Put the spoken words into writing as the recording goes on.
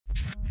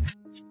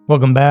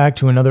Welcome back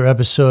to another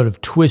episode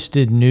of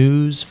Twisted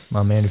News.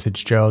 I'm Andy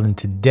Fitzgerald, and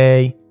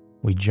today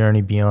we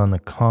journey beyond the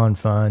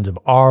confines of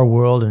our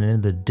world and into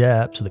the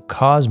depths of the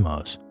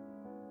cosmos,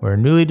 where a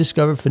newly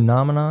discovered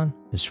phenomenon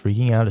is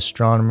freaking out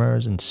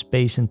astronomers and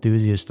space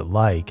enthusiasts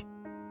alike.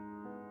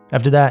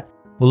 After that,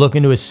 we'll look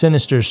into a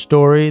sinister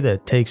story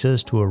that takes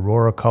us to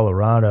Aurora,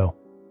 Colorado,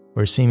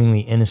 where a seemingly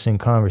innocent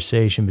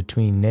conversation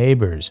between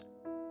neighbors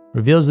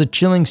reveals the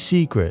chilling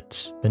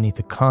secrets beneath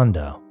a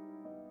condo.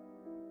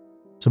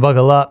 So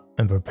buckle up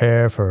and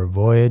prepare for a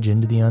voyage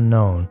into the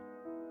unknown.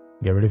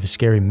 Get ready for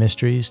scary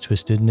mysteries,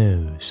 twisted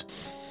news.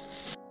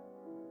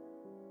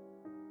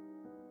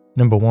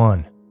 Number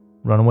 1.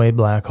 Runaway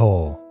black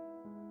hole.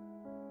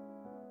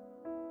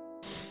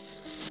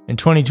 In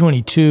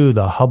 2022,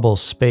 the Hubble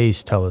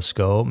Space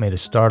Telescope made a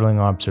startling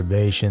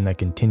observation that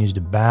continues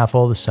to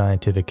baffle the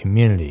scientific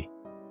community.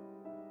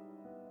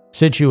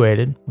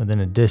 Situated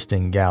within a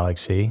distant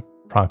galaxy,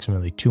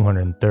 approximately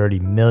 230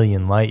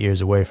 million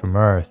light-years away from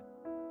Earth,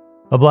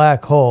 a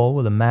black hole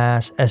with a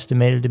mass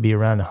estimated to be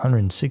around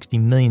 160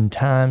 million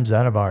times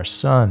that of our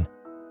Sun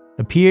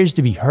appears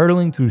to be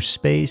hurtling through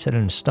space at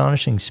an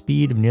astonishing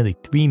speed of nearly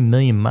 3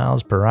 million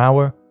miles per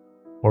hour,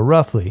 or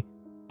roughly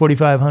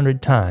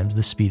 4,500 times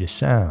the speed of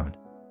sound.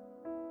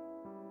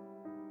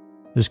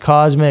 This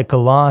cosmic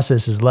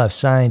colossus has left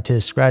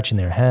scientists scratching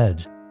their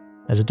heads,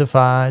 as it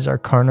defies our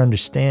current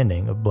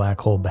understanding of black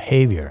hole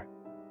behavior.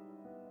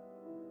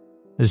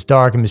 This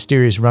dark and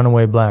mysterious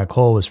runaway black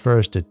hole was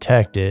first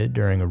detected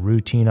during a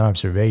routine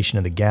observation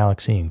of the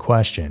galaxy in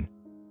question.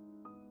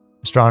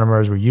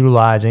 Astronomers were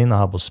utilizing the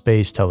Hubble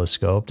Space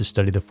Telescope to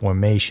study the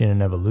formation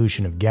and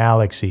evolution of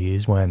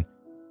galaxies when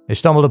they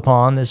stumbled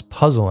upon this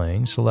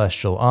puzzling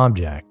celestial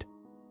object.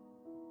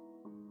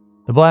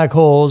 The black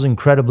hole's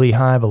incredibly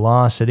high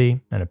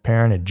velocity and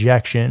apparent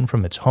ejection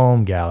from its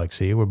home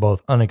galaxy were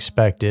both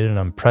unexpected and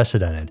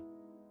unprecedented,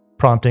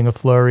 prompting a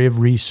flurry of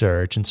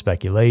research and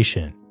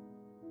speculation.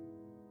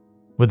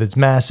 With its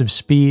massive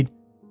speed,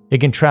 it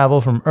can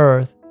travel from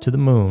Earth to the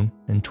Moon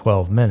in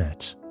 12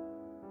 minutes.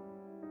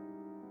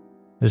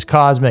 This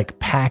cosmic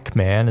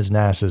Pac-Man, as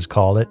NASA's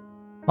called it,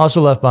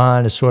 also left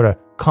behind a sort of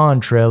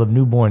contrail of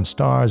newborn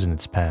stars in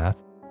its path.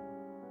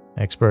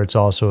 Experts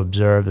also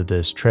observed that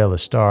this trail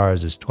of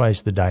stars is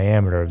twice the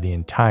diameter of the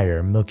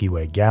entire Milky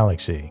Way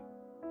galaxy.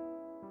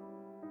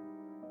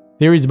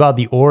 Theories about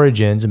the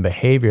origins and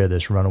behavior of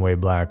this runaway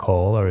black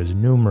hole are as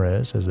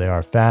numerous as they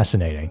are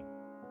fascinating.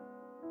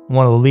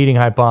 One of the leading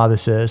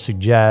hypotheses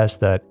suggests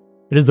that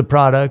it is the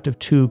product of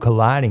two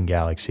colliding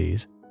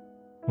galaxies.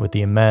 With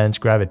the immense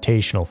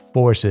gravitational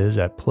forces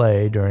at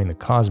play during the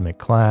cosmic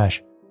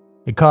clash,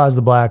 it caused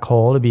the black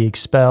hole to be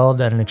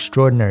expelled at an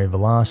extraordinary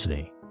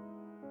velocity.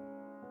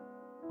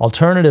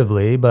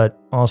 Alternatively, but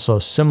also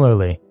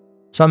similarly,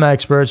 some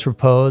experts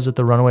propose that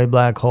the runaway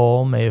black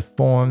hole may have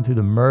formed through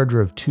the merger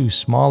of two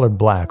smaller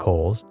black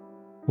holes,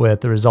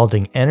 with the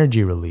resulting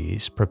energy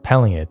release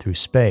propelling it through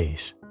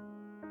space.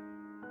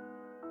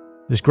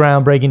 This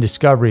groundbreaking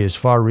discovery has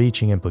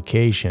far-reaching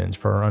implications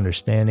for our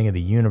understanding of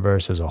the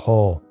universe as a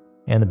whole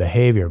and the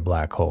behavior of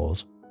black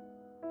holes.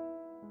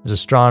 As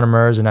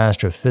astronomers and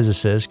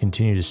astrophysicists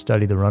continue to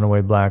study the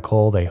runaway black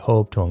hole, they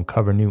hope to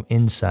uncover new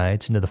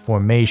insights into the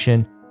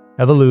formation,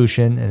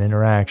 evolution, and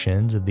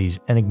interactions of these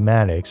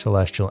enigmatic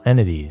celestial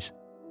entities.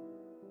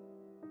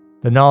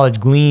 The knowledge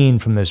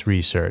gleaned from this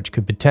research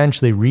could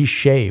potentially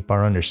reshape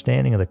our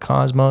understanding of the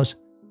cosmos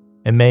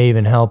and may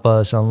even help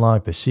us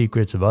unlock the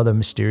secrets of other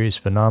mysterious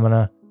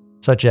phenomena,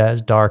 such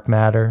as dark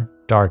matter,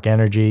 dark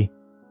energy,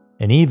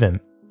 and even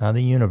how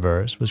the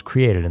universe was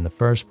created in the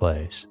first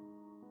place.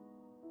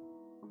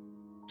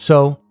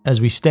 So,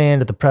 as we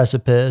stand at the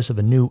precipice of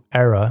a new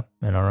era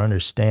in our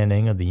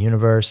understanding of the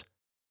universe,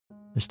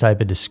 this type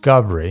of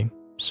discovery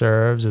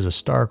serves as a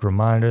stark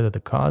reminder that the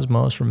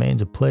cosmos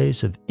remains a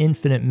place of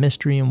infinite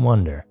mystery and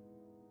wonder.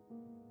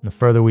 And the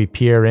further we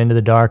peer into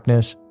the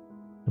darkness,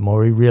 the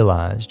more we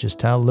realize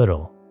just how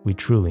little we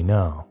truly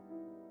know.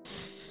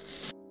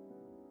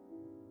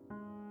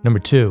 Number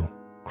 2.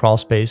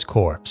 Crawlspace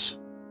corpse.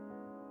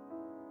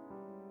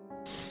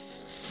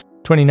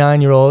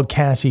 29-year-old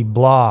Cassie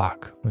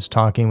Block was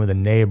talking with a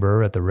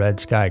neighbor at the Red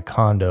Sky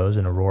condos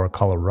in Aurora,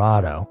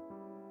 Colorado.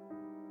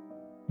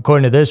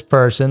 According to this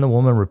person, the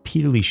woman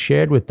repeatedly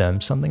shared with them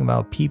something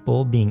about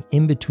people being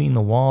in between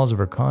the walls of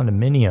her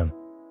condominium.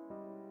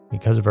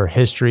 Because of her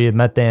history of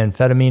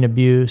methamphetamine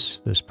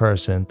abuse, this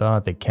person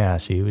thought that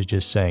Cassie was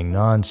just saying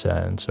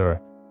nonsense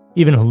or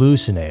even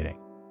hallucinating.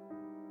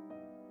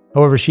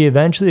 However, she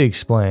eventually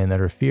explained that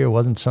her fear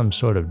wasn't some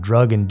sort of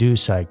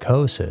drug-induced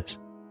psychosis,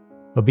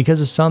 but because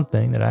of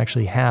something that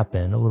actually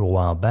happened a little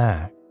while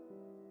back.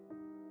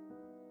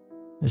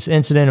 This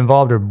incident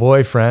involved her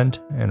boyfriend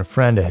and a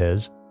friend of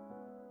his.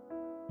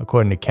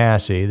 According to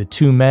Cassie, the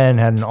two men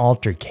had an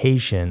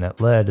altercation that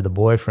led to the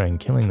boyfriend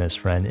killing this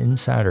friend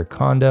inside her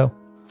condo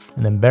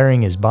and then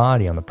burying his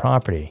body on the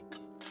property.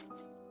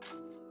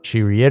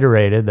 She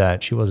reiterated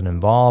that she wasn't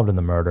involved in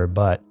the murder,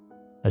 but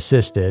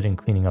assisted in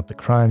cleaning up the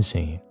crime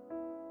scene.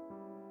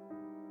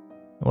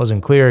 It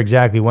wasn't clear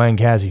exactly when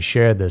Cassie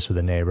shared this with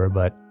a neighbor,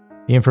 but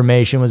The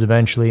information was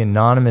eventually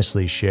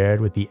anonymously shared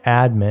with the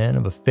admin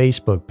of a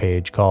Facebook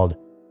page called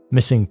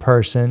Missing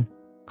Person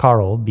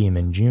Carl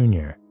Beeman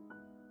Jr.,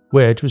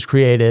 which was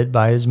created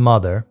by his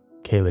mother,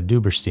 Kayla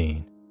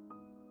Duberstein.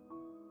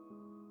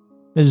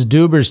 Mrs.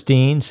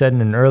 Duberstein said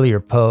in an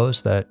earlier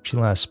post that she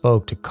last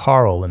spoke to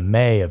Carl in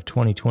May of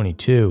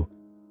 2022,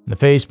 and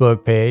the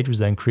Facebook page was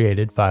then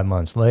created 5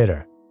 months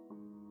later.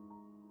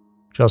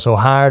 She also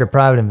hired a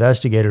private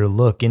investigator to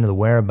look into the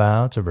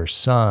whereabouts of her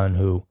son,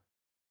 who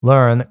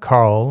learned that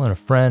Carl and a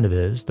friend of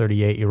his,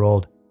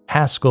 38-year-old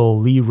Haskell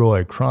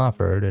Leroy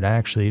Crawford, had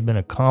actually been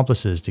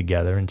accomplices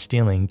together in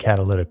stealing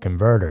catalytic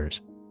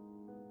converters.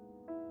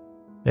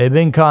 They had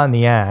been caught in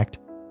the act,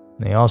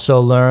 and they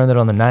also learned that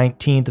on the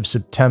 19th of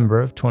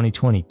September of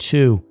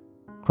 2022,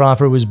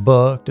 Crawford was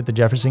booked at the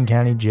Jefferson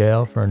County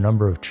Jail for a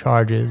number of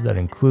charges that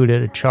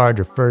included a charge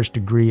of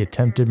first-degree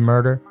attempted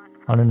murder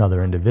on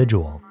another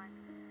individual.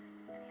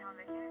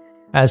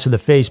 As for the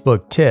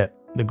Facebook tip,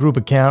 the group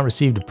account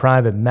received a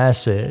private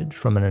message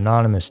from an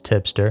anonymous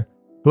tipster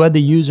who had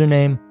the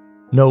username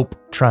Nope,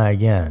 Try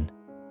Again.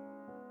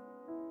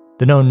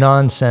 The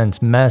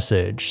no-nonsense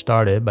message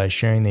started by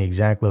sharing the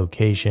exact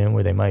location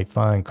where they might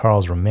find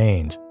Carl's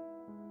remains.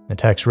 The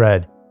text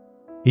read,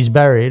 "He's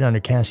buried under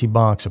Cassie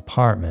Bach's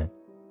apartment,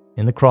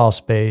 in the crawl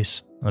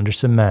space, under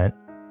cement.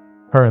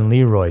 Her and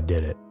Leroy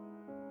did it.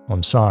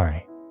 I'm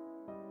sorry."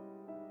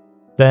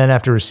 Then,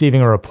 after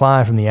receiving a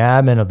reply from the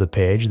admin of the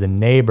page, the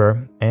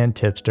neighbor and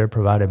tipster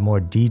provided more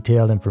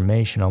detailed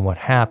information on what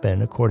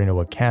happened according to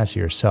what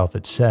Cassie herself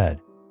had said.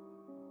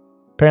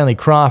 Apparently,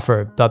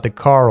 Crawford thought that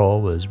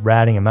Carl was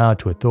ratting him out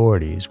to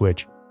authorities,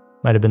 which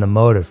might have been the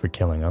motive for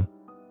killing him.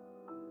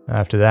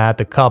 After that,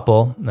 the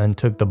couple then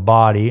took the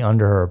body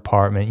under her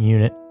apartment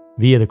unit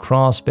via the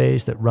crawl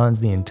space that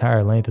runs the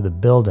entire length of the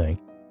building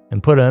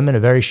and put him in a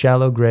very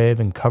shallow grave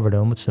and covered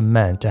him with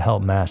cement to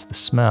help mask the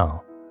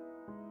smell.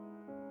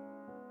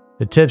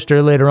 The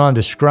tipster later on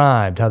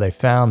described how they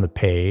found the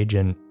page,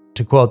 and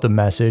to quote the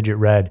message, it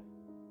read,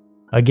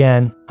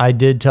 "Again, I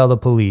did tell the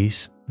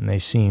police, and they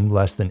seemed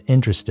less than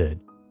interested.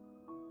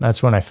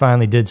 That's when I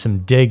finally did some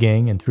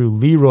digging and through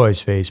Leroy's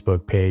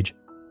Facebook page,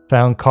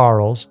 found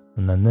Carl's,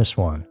 and then this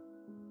one."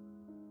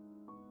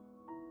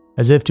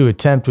 As if to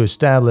attempt to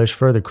establish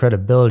further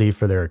credibility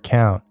for their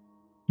account,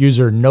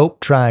 user Nope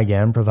Try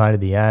Again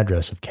provided the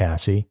address of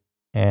Cassie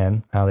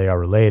and how they are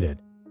related.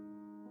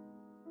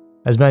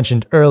 As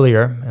mentioned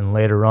earlier, and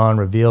later on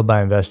revealed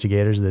by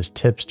investigators, this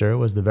tipster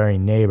was the very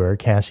neighbor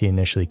Cassie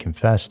initially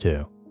confessed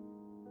to.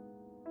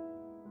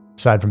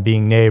 Aside from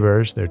being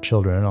neighbors, their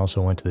children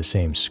also went to the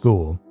same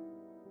school.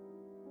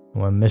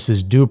 When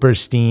Mrs.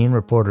 Duberstein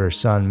reported her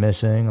son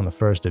missing on the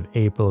 1st of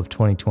April of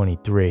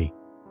 2023,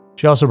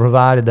 she also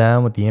provided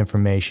them with the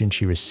information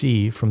she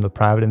received from the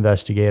private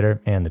investigator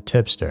and the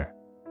tipster.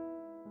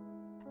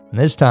 And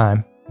this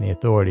time, the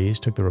authorities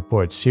took the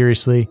report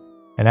seriously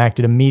and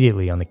acted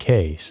immediately on the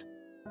case.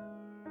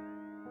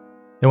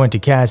 They went to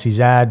Cassie's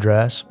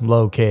address,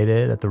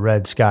 located at the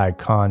Red Sky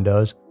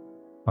condos,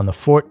 on the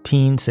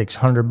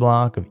 14600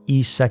 block of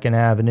East 2nd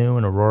Avenue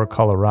in Aurora,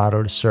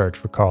 Colorado, to search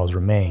for Carl's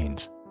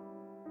remains.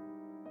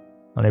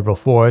 On April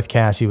 4th,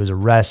 Cassie was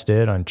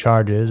arrested on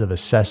charges of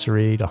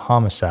accessory to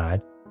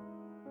homicide.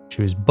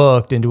 She was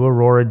booked into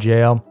Aurora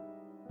jail,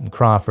 and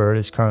Crawford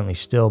is currently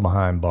still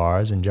behind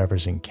bars in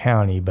Jefferson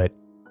County, but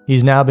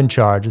he's now been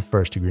charged with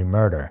first-degree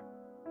murder.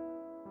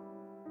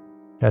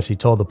 Cassie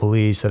told the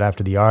police that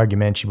after the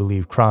argument, she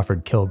believed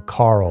Crawford killed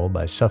Carl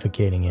by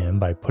suffocating him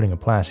by putting a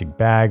plastic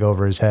bag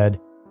over his head,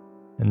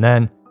 and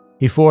then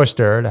he forced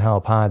her to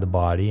help hide the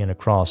body in a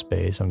crawl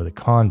space under the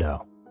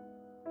condo.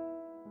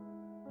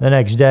 The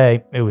next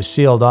day, it was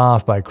sealed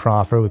off by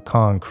Crawford with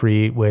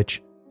concrete,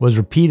 which was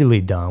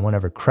repeatedly done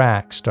whenever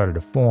cracks started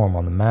to form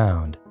on the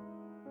mound.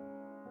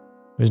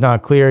 It was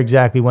not clear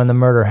exactly when the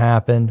murder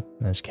happened.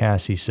 As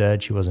Cassie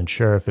said, she wasn't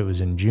sure if it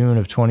was in June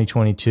of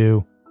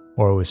 2022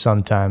 or it was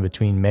sometime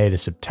between May to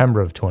September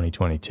of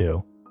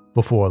 2022,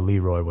 before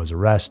Leroy was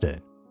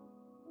arrested.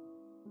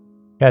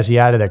 Cassie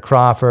added that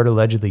Crawford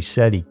allegedly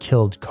said he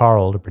killed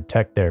Carl to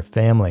protect their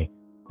family,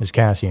 as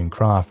Cassie and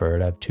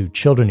Crawford have 2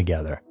 children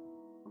together.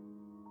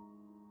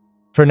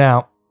 For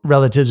now,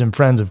 relatives and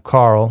friends of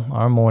Carl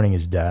are mourning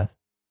his death.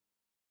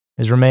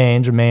 His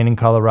remains remain in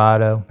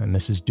Colorado, and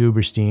Mrs.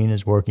 Duberstein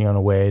is working on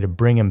a way to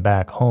bring him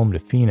back home to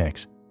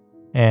Phoenix,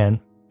 and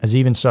has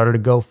even started a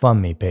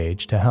GoFundMe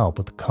page to help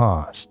with the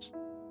costs.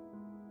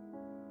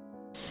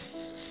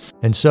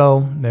 And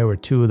so, there were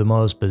 2 of the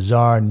most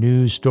bizarre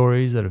news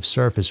stories that have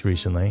surfaced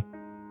recently.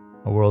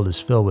 Our world is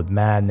filled with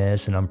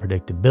madness and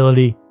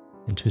unpredictability,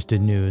 and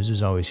Twisted News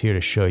is always here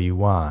to show you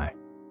why.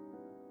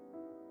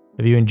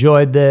 If you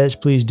enjoyed this,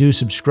 please do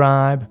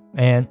subscribe,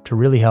 and to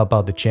really help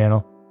out the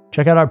channel,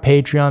 check out our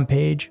Patreon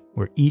page,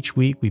 where each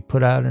week we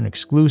put out an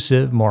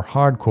exclusive, more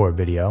hardcore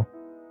video.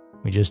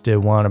 We just did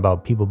one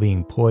about people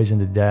being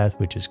poisoned to death,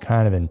 which is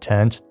kind of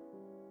intense.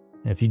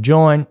 And if you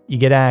join, you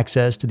get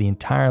access to the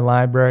entire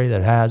library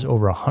that has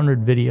over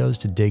 100 videos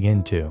to dig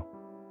into.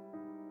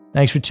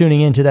 Thanks for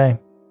tuning in today.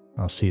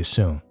 I'll see you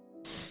soon.